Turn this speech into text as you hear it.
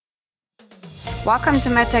Welcome to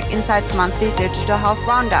Medtech Insight's monthly Digital Health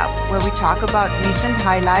Roundup, where we talk about recent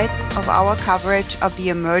highlights of our coverage of the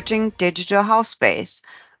emerging digital health space.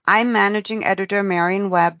 I'm Managing Editor Marion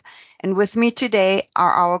Webb, and with me today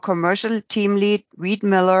are our commercial team lead, Reed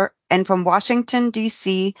Miller, and from Washington,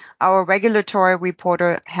 D.C., our regulatory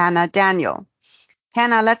reporter, Hannah Daniel.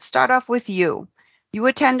 Hannah, let's start off with you. You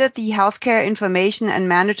attended the Healthcare Information and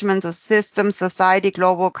Management Systems Society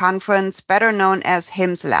Global Conference, better known as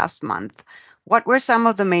HIMSS, last month. What were some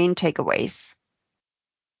of the main takeaways?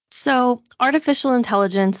 So, artificial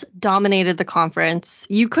intelligence dominated the conference.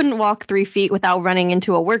 You couldn't walk 3 feet without running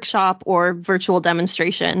into a workshop or virtual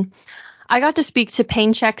demonstration. I got to speak to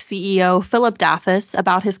PainCheck CEO Philip Daffis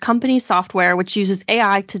about his company's software, which uses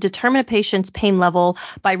AI to determine a patient's pain level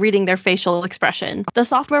by reading their facial expression. The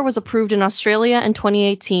software was approved in Australia in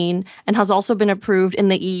 2018 and has also been approved in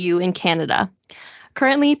the EU and Canada.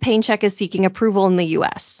 Currently, PainCheck is seeking approval in the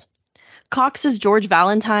US. Cox's George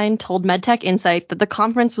Valentine told Medtech Insight that the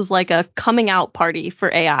conference was like a coming out party for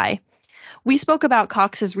AI. We spoke about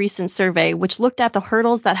Cox's recent survey, which looked at the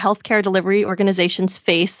hurdles that healthcare delivery organizations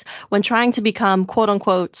face when trying to become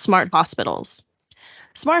quote-unquote smart hospitals.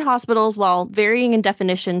 Smart hospitals, while varying in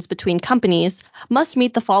definitions between companies, must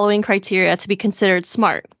meet the following criteria to be considered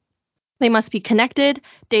smart. They must be connected,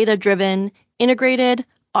 data-driven, integrated,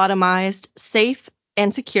 automized, safe,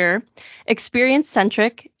 and secure,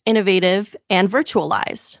 experience-centric, innovative, and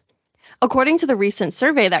virtualized. According to the recent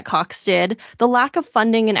survey that Cox did, the lack of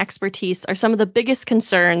funding and expertise are some of the biggest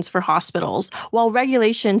concerns for hospitals, while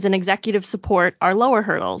regulations and executive support are lower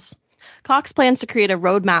hurdles. Cox plans to create a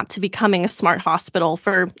roadmap to becoming a smart hospital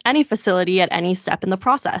for any facility at any step in the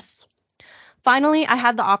process. Finally, I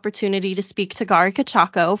had the opportunity to speak to Garika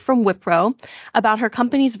Chacko from Wipro about her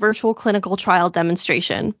company's virtual clinical trial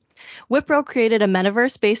demonstration. Wipro created a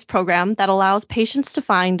Metaverse-based program that allows patients to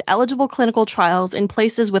find eligible clinical trials in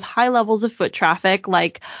places with high levels of foot traffic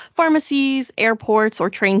like pharmacies, airports,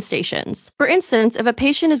 or train stations. For instance, if a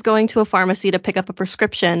patient is going to a pharmacy to pick up a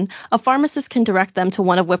prescription, a pharmacist can direct them to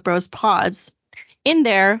one of Wipro's pods. In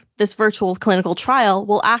there, this virtual clinical trial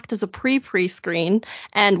will act as a pre-screen,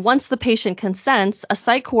 and once the patient consents, a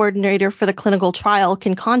site coordinator for the clinical trial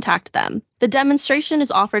can contact them. The demonstration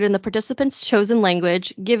is offered in the participants' chosen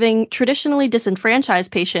language, giving traditionally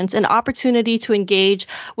disenfranchised patients an opportunity to engage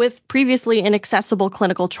with previously inaccessible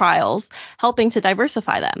clinical trials, helping to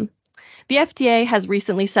diversify them. The FDA has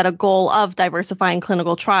recently set a goal of diversifying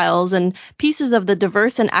clinical trials, and pieces of the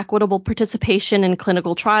Diverse and Equitable Participation in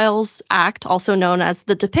Clinical Trials Act, also known as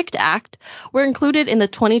the DEPICT Act, were included in the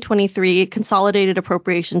 2023 Consolidated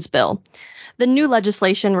Appropriations Bill. The new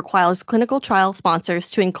legislation requires clinical trial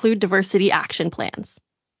sponsors to include diversity action plans.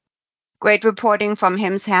 Great reporting from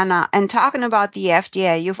HIMSS, Hannah. And talking about the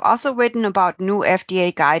FDA, you've also written about new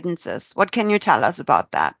FDA guidances. What can you tell us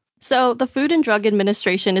about that? So the Food and Drug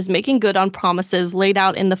Administration is making good on promises laid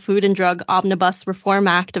out in the Food and Drug Omnibus Reform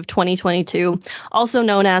Act of 2022, also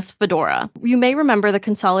known as FDORA. You may remember the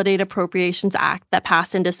Consolidated Appropriations Act that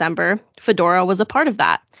passed in December. FDORA was a part of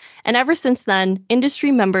that. And ever since then,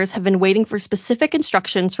 industry members have been waiting for specific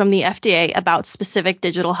instructions from the FDA about specific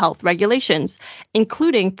digital health regulations,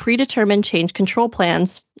 including predetermined change control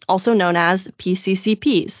plans, also known as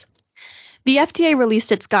PCCPs. The FDA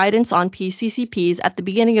released its guidance on PCCPs at the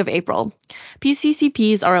beginning of April.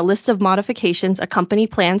 PCCPs are a list of modifications a company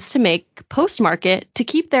plans to make post-market to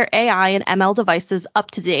keep their AI and ML devices up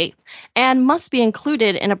to date and must be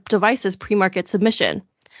included in a device's pre-market submission.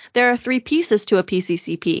 There are 3 pieces to a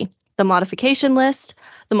PCCP: the modification list,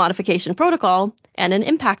 the modification protocol, and an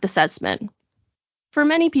impact assessment. For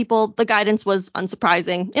many people, the guidance was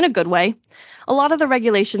unsurprising in a good way. A lot of the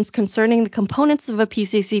regulations concerning the components of a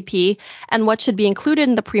PCCP and what should be included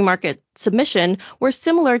in the pre-market submission were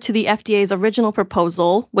similar to the FDA's original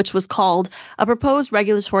proposal, which was called a Proposed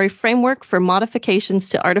Regulatory Framework for Modifications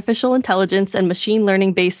to Artificial Intelligence and Machine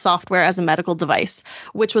Learning-Based Software as a Medical Device,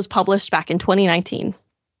 which was published back in 2019.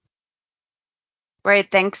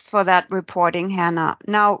 Great, thanks for that reporting, Hannah.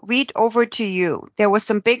 Now, Reed, over to you. There was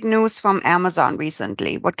some big news from Amazon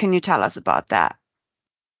recently. What can you tell us about that?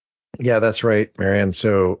 Yeah, that's right, Marion.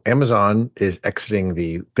 So Amazon is exiting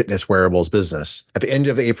the fitness wearables business. At the end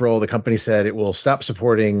of April, the company said it will stop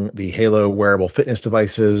supporting the Halo wearable fitness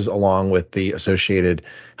devices along with the associated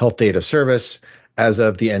health data service as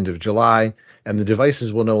of the end of July, and the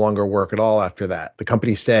devices will no longer work at all after that. The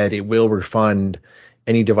company said it will refund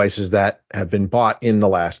any devices that have been bought in the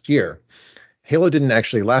last year. Halo didn't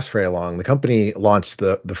actually last very long. The company launched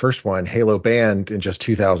the first one, Halo Band, in just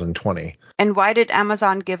 2020. And why did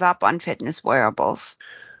Amazon give up on fitness wearables?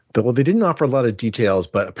 Well, they didn't offer a lot of details,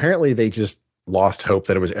 but apparently they just lost hope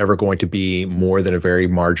that it was ever going to be more than a very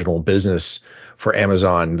marginal business for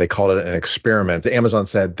Amazon. They called it an experiment. Amazon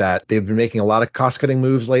said that they've been making a lot of cost-cutting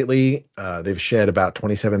moves lately. They've shed about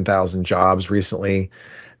 27,000 jobs recently.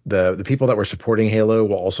 The people that were supporting Halo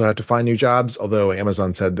will also have to find new jobs, although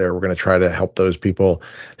Amazon said they were going to try to help those people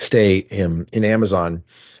stay in Amazon.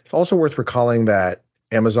 It's also worth recalling that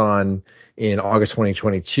Amazon in August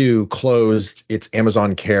 2022 closed its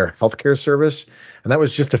Amazon Care healthcare service. And that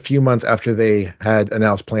was just a few months after they had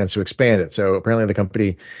announced plans to expand it. So apparently the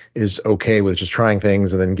company is okay with just trying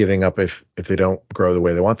things and then giving up if they don't grow the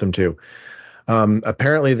way they want them to.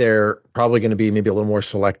 Apparently, they're probably going to be maybe a little more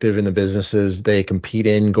selective in the businesses they compete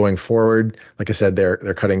in going forward. Like I said, they're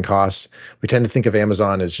cutting costs. We tend to think of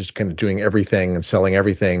Amazon as just kind of doing everything and selling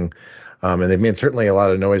everything. And they've made certainly a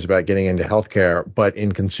lot of noise about getting into healthcare. But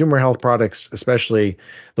in consumer health products, especially,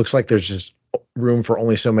 looks like there's just room for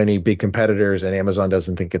only so many big competitors, and Amazon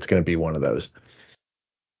doesn't think it's going to be one of those.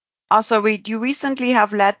 Also, you recently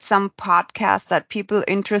have led some podcasts that people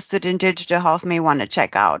interested in digital health may want to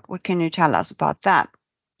check out. What can you tell us about that?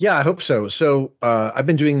 Yeah, I hope so. So I've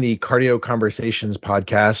been doing the Cardio Conversations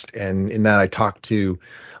podcast, and in that I talk to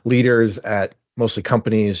leaders at mostly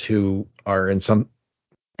companies who are in some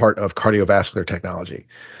part of cardiovascular technology.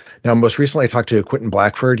 Now, most recently, I talked to Quentin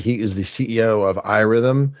Blackford. He is the CEO of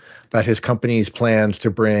iRhythm, about his company's plans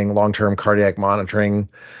to bring long-term cardiac monitoring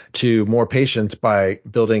to more patients by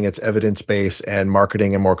building its evidence base and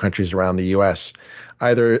marketing in more countries around the U.S.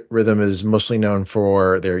 iRhythm is mostly known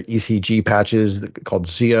for their ECG patches called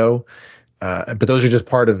Zio, but those are just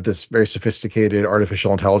part of this very sophisticated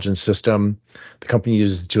artificial intelligence system the company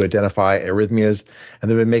uses to identify arrhythmias, and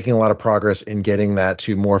they've been making a lot of progress in getting that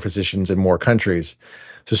to more physicians in more countries.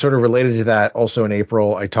 So sort of related to that, also in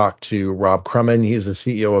April, I talked to Rob Krummen. He's the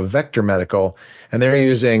CEO of Vektor Medical, and they're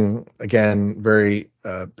using, again, very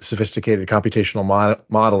sophisticated computational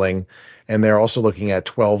modeling, and they're also looking at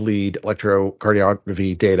 12-lead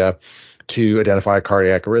electrocardiography data to identify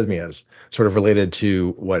cardiac arrhythmias, sort of related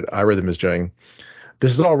to what iRhythm is doing.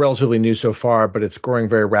 This is all relatively new so far, but it's growing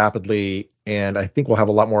very rapidly. And I think we'll have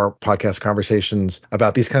a lot more podcast conversations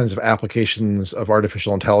about these kinds of applications of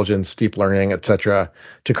artificial intelligence, deep learning, et cetera,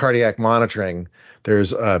 to cardiac monitoring.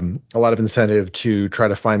 There's a lot of incentive to try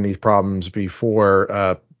to find these problems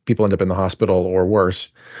before people end up in the hospital or worse.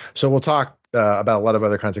 So we'll talk about a lot of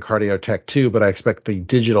other kinds of cardio tech too, but I expect the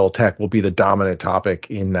digital tech will be the dominant topic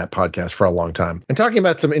in that podcast for a long time. And talking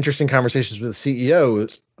about some interesting conversations with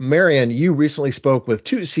CEOs, Marion, you recently spoke with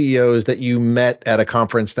two CEOs that you met at a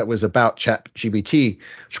conference that was about ChatGPT,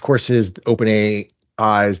 which of course is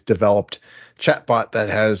OpenAI's developed chatbot that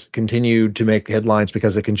has continued to make headlines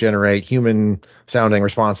because it can generate human-sounding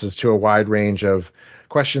responses to a wide range of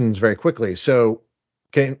questions very quickly. So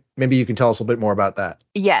maybe you can tell us a bit more about that.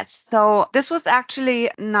 Yes. So this was actually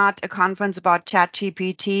not a conference about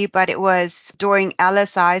ChatGPT, but it was during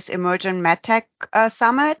LSI's Emerging Medtech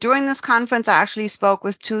Summit. During this conference, I actually spoke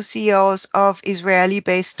with two CEOs of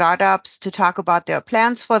Israeli-based startups to talk about their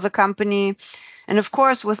plans for the company. And of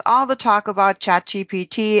course, with all the talk about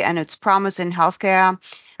ChatGPT and its promise in healthcare,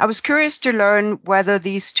 I was curious to learn whether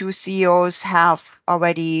these two CEOs have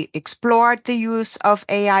already explored the use of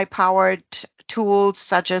AI-powered tools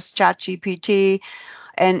such as ChatGPT,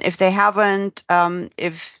 and if they haven't,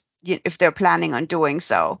 if they're planning on doing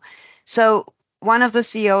so. So one of the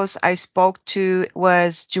CEOs I spoke to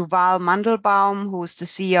was Yuval Mandelbaum, who's the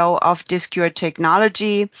CEO of Discure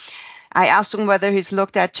Technology. I asked him whether he's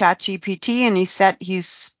looked at ChatGPT, and he said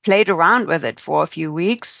he's played around with it for a few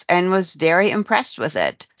weeks and was very impressed with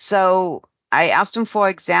it. So I asked him for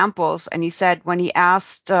examples, and he said when he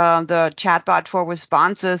asked the chatbot for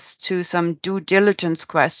responses to some due diligence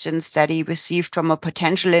questions that he received from a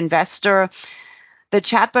potential investor, the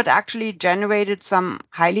chatbot actually generated some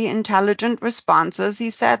highly intelligent responses, he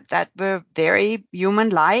said, that were very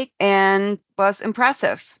human-like and was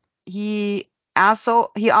impressive. He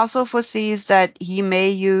also foresees that he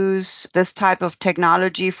may use this type of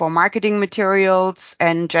technology for marketing materials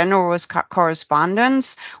and general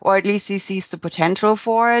correspondence, or at least he sees the potential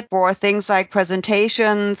for it, for things like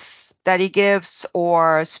presentations that he gives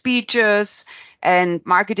or speeches and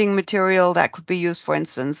marketing material that could be used, for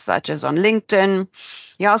instance, such as on LinkedIn.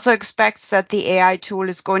 He also expects that the AI tool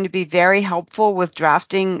is going to be very helpful with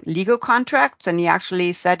drafting legal contracts, and he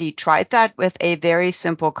actually said he tried that with a very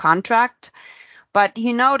simple contract. But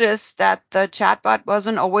he noticed that the chatbot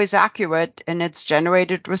wasn't always accurate in its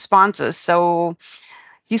generated responses. So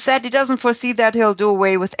he said he doesn't foresee that he'll do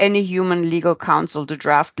away with any human legal counsel to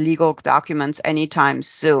draft legal documents anytime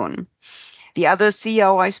soon. The other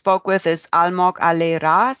CEO I spoke with is Almog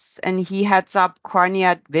Aleras, and he heads up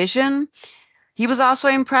Corneat Vision, He was also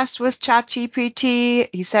impressed with ChatGPT.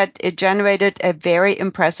 He said it generated a very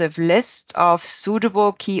impressive list of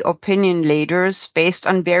suitable key opinion leaders based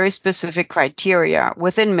on very specific criteria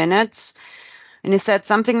within minutes. And he said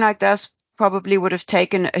something like this probably would have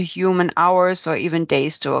taken a human hours or even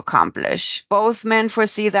days to accomplish. Both men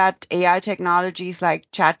foresee that AI technologies like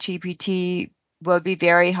ChatGPT will be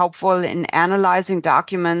very helpful in analyzing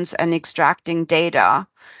documents and extracting data.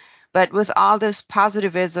 But with all this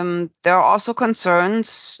positivism, there are also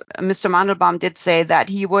concerns. Mr. Mandelbaum did say that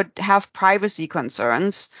he would have privacy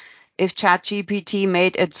concerns if ChatGPT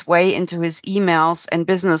made its way into his emails and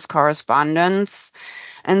business correspondence,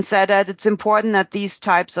 and said that it's important that these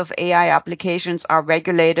types of AI applications are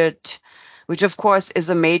regulated, which of course is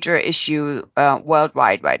a major issue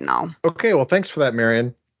worldwide right now. Okay, well, thanks for that,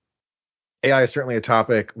 Marion. AI is certainly a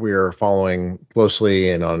topic we're following closely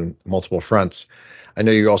and on multiple fronts. I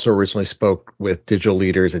know you also recently spoke with digital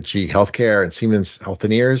leaders at GE Healthcare and Siemens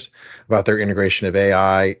Healthineers about their integration of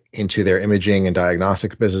AI into their imaging and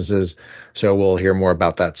diagnostic businesses. So we'll hear more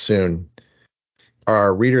about that soon.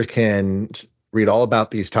 Our readers can read all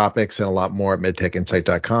about these topics and a lot more at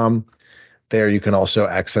medtechinsight.com. There you can also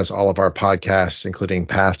access all of our podcasts, including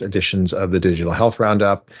past editions of the Digital Health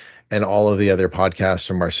Roundup and all of the other podcasts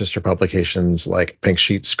from our sister publications like Pink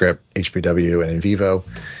Sheet, Script, HPW, and In Vivo.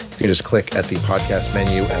 You can just click at the podcast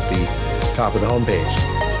menu at the top of the homepage.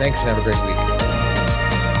 Thanks and have a great week.